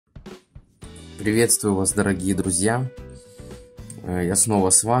Приветствую вас, дорогие друзья! Я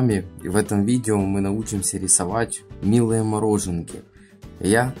снова с вами, и в этом видео мы научимся рисовать милые мороженки.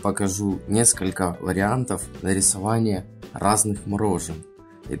 Я покажу несколько вариантов нарисования разных морожен.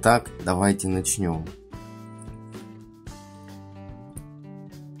 Итак, давайте начнем.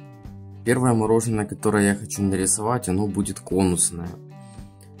 Первое мороженое, которое я хочу нарисовать, оно будет конусное.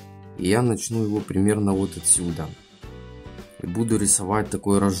 И я начну его примерно вот отсюда. И буду рисовать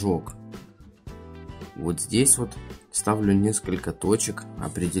такой рожок. Вот здесь вот ставлю несколько точек,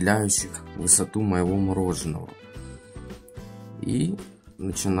 определяющих высоту моего мороженого. И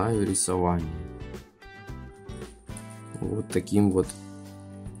начинаю рисование. Вот таким вот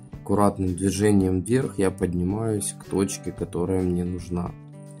аккуратным движением вверх я поднимаюсь к точке, которая мне нужна.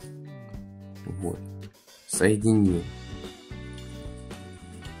 Вот. Соединил.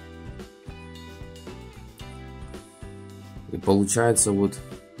 И получается вот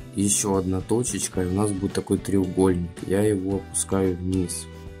еще одна точечка, и у нас будет такой треугольник. Я его опускаю вниз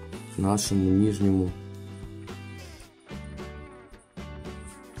к нашему нижнему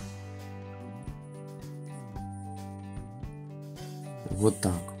вот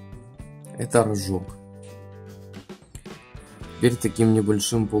так. Это рожок. Теперь таким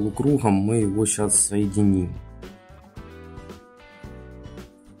небольшим полукругом мы его сейчас соединим.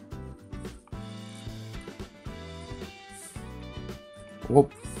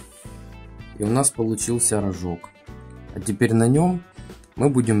 Оп. И у нас получился рожок. А теперь на нем мы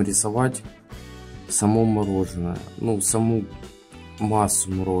будем рисовать само мороженое. Ну, саму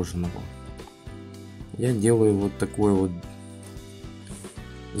массу мороженого. Я делаю вот такую вот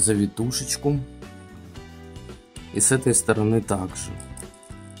завитушечку. И с этой стороны также.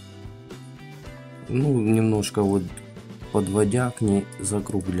 Ну, немножко вот подводя к ней,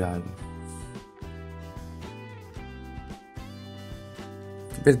 закругляю.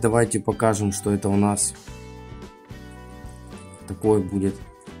 Теперь давайте покажем, что это у нас такое будет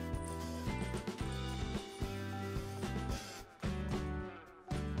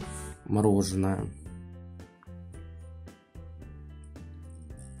мороженое.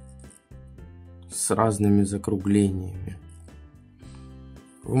 С разными закруглениями.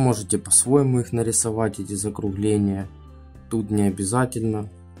 Вы можете по-своему их нарисовать, эти закругления. Тут не обязательно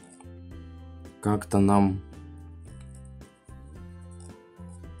как-то нам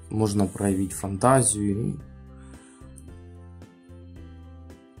можно проявить фантазию и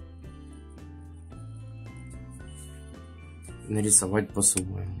нарисовать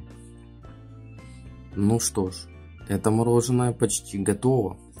по-своему. Ну что ж, это мороженое почти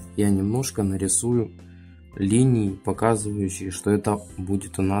готово. Я немножко нарисую линии, показывающие, что это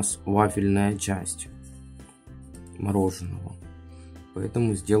будет у нас вафельная часть мороженого.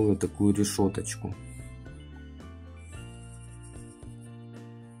 Поэтому сделаю такую решеточку.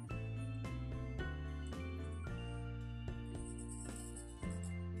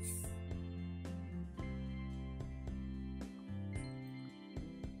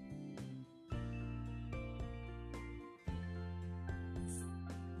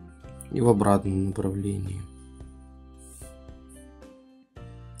 И в обратном направлении.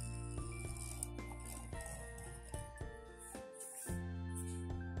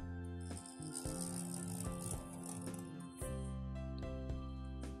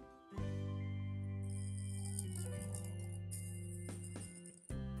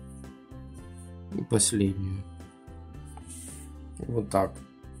 И последнюю. Вот так.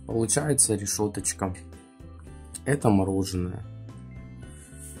 Получается решеточка. Это мороженое.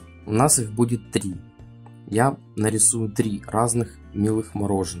 У нас их будет 3. Я нарисую 3 разных милых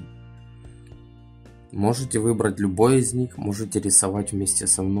морожен. Можете выбрать любой из них, можете рисовать вместе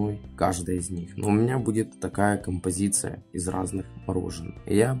со мной каждое из них. Но у меня будет такая композиция из разных морожен.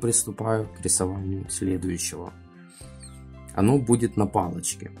 И я приступаю к рисованию следующего. Оно будет на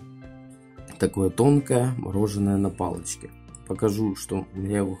палочке. Такое тонкое мороженое на палочке. Покажу, что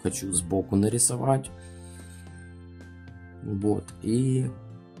я его хочу сбоку нарисовать. Вот. И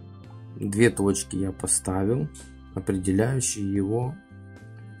 2 точки я поставил, определяющие его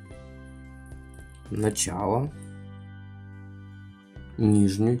начало,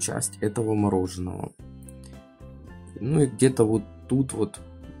 нижнюю часть этого мороженого. Ну и где-то вот тут вот,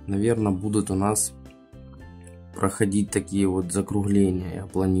 наверное, будут у нас проходить такие вот закругления. Я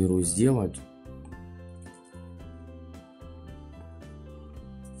планирую сделать.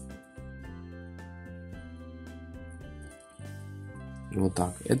 Вот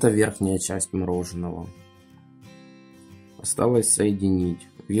так. Это верхняя часть мороженого. Осталось соединить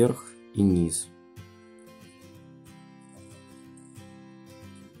верх и низ.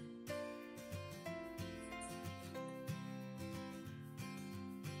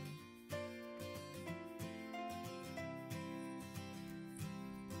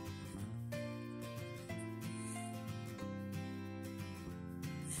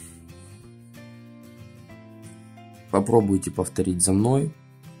 Попробуйте повторить за мной.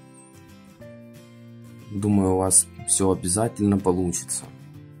 Думаю, у вас все обязательно получится.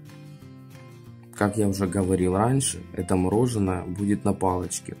 Как я уже говорил раньше, это мороженое будет на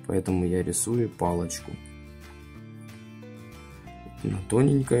палочке, поэтому я рисую палочку. Она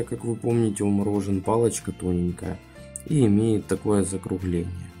тоненькая, как вы помните, у морожен палочка тоненькая и имеет такое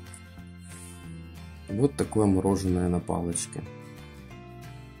закругление. Вот такое мороженое на палочке.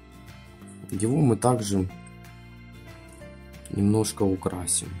 Его мы также немножко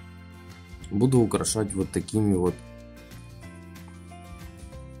украсим. Буду украшать вот такими вот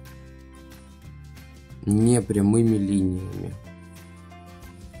непрямыми линиями.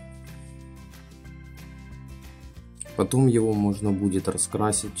 Потом его можно будет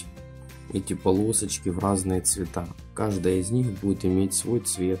раскрасить, эти полосочки, в разные цвета. Каждая из них будет иметь свой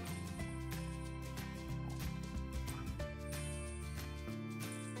цвет.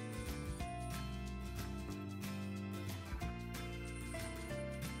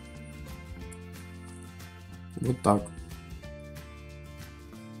 Вот так.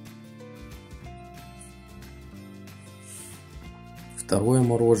 Второе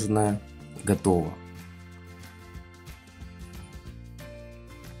мороженое готово.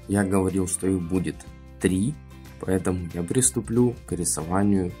 Я говорил, что их будет 3, поэтому я приступлю к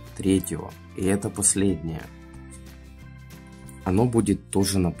рисованию третьего. И это последнее. Оно будет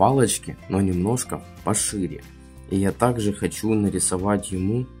тоже на палочке, но немножко пошире. И я также хочу нарисовать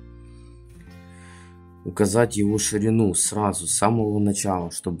ему, указать его ширину сразу, с самого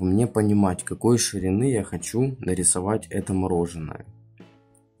начала, чтобы мне понимать, какой ширины я хочу нарисовать это мороженое.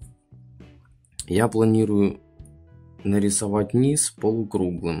 Я планирую нарисовать низ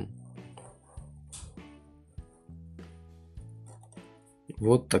полукруглым.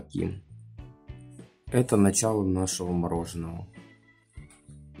 Вот таким. Это начало нашего мороженого.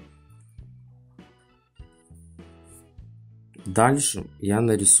 Дальше я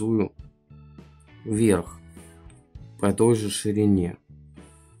нарисую верх по той же ширине.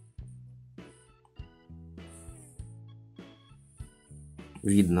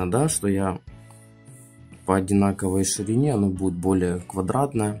 Видно, да, что я по одинаковой ширине, оно будет более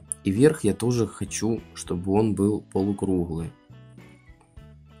квадратное. И верх я тоже хочу, чтобы он был полукруглый.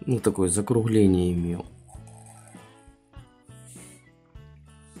 Ну, такое закругление имел.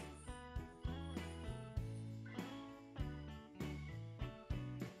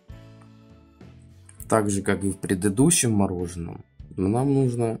 Так же, как и в предыдущем мороженом, нам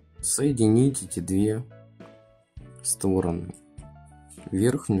нужно соединить эти две стороны,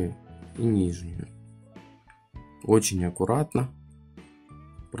 верхнюю и нижнюю. Очень аккуратно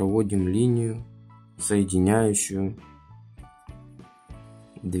проводим линию, соединяющую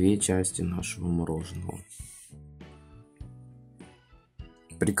две части нашего мороженого.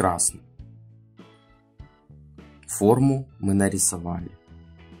 Прекрасно. Форму мы нарисовали.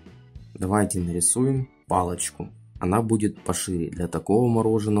 Давайте нарисуем палочку. Она будет пошире. Для такого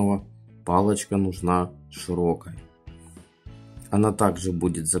мороженого палочка нужна широкая. Она также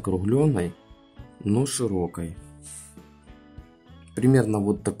будет закругленной, но широкой. Примерно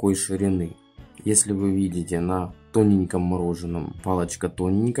вот такой ширины. Если вы видите, на тоненьком мороженом палочка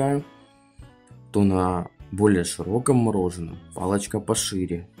тоненькая, то на более широком мороженом палочка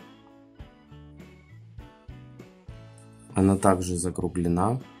пошире. Она также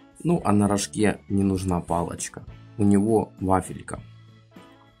закруглена. Ну, а на рожке не нужна палочка. У него вафелька.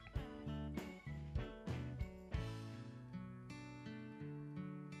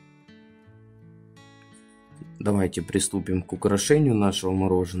 Давайте приступим к украшению нашего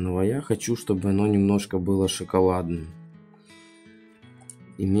мороженого. Я хочу, чтобы оно немножко было шоколадным.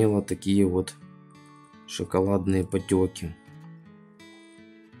 Имело такие вот шоколадные потеки.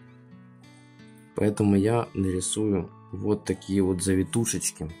 Поэтому я нарисую вот такие вот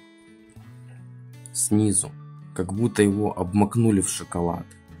завитушечки снизу. Как будто его обмакнули в шоколад.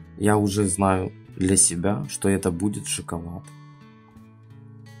 Я уже знаю для себя, что это будет шоколад.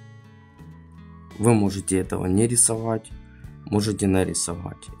 Вы можете этого не рисовать, можете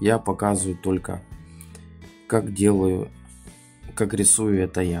нарисовать. Я показываю только, как делаю, как рисую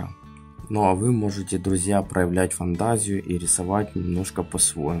это я. Ну а вы можете, друзья, проявлять фантазию и рисовать немножко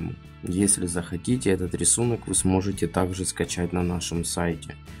по-своему. Если захотите, этот рисунок вы сможете также скачать на нашем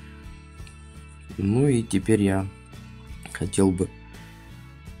сайте. Ну и теперь я хотел бы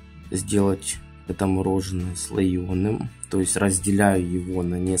сделать это мороженое слоеным. То есть разделяю его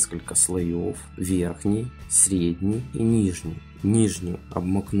на несколько слоев. Верхний, средний и нижний. Нижний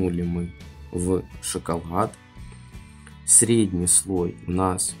обмакнули мы в шоколад. Средний слой у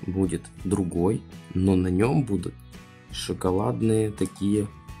нас будет другой, но на нем будут шоколадные такие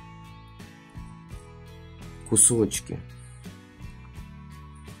кусочки.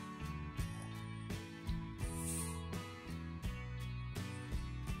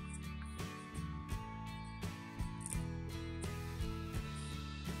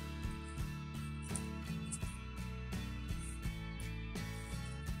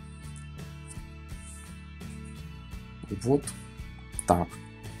 Вот так.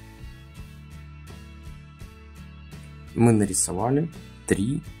 Мы нарисовали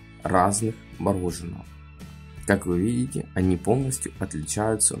 3 разных мороженого. Как вы видите, они полностью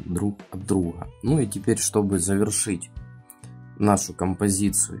отличаются друг от друга. Ну и теперь, чтобы завершить нашу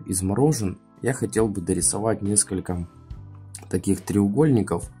композицию из морожен, я хотел бы дорисовать несколько таких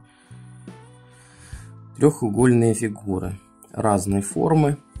треугольников. Трехугольные фигуры разной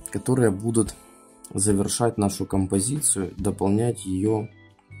формы, которые будут завершать нашу композицию, дополнять ее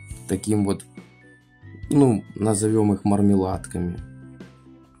таким вот, ну, назовем их мармеладками.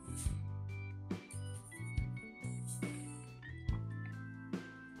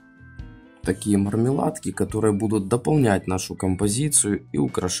 Такие мармеладки, которые будут дополнять нашу композицию и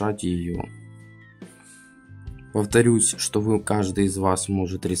украшать ее. Повторюсь, что каждый из вас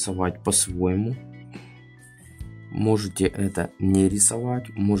может рисовать по-своему. Можете это не рисовать,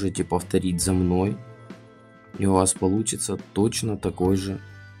 можете повторить за мной, и у вас получится точно такой же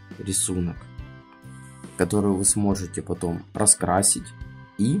рисунок, который вы сможете потом раскрасить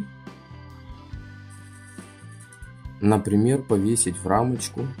и, например, повесить в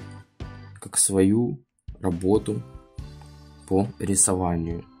рамочку как свою работу по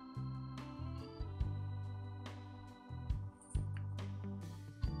рисованию.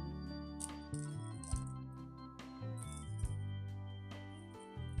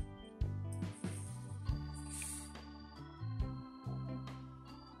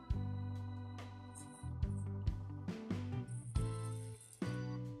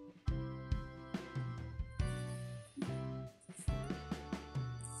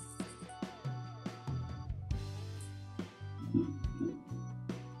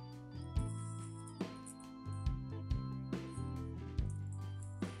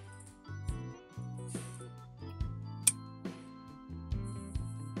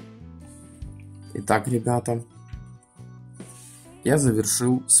 Итак, ребята, я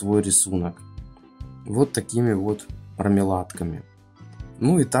завершил свой рисунок вот такими вот мармеладками.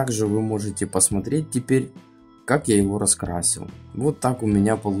 Ну и также вы можете посмотреть теперь, как я его раскрасил. Вот так у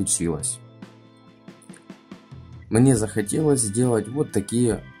меня получилось. Мне захотелось сделать вот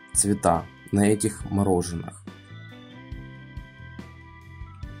такие цвета на этих мороженах.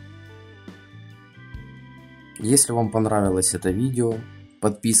 Если вам понравилось это видео,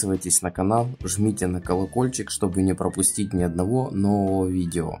 подписывайтесь на канал, жмите на колокольчик, чтобы не пропустить ни одного нового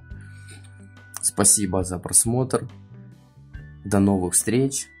видео. Спасибо за просмотр. До новых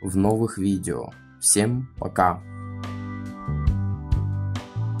встреч в новых видео. Всем пока!